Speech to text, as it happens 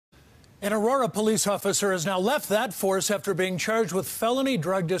An Aurora police officer has now left that force after being charged with felony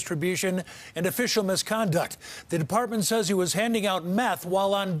drug distribution and official misconduct. The department says he was handing out meth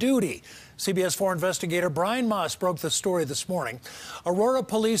while on duty. CBS 4 investigator Brian Moss broke the story this morning. Aurora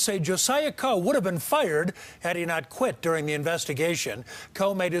police say Josiah Coe would have been fired had he not quit during the investigation.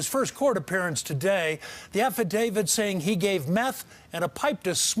 Coe made his first court appearance today. The affidavit saying he gave meth and a pipe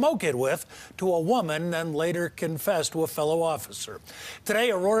to smoke it with to a woman and later confessed to a fellow officer.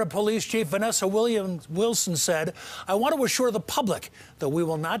 Today, Aurora Police Chief Vanessa Wilson said, "I want to assure the public that we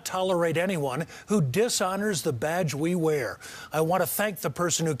will not tolerate anyone who dishonors the badge we wear. I want to thank the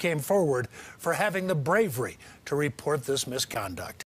person who came forward for having the bravery to report this misconduct."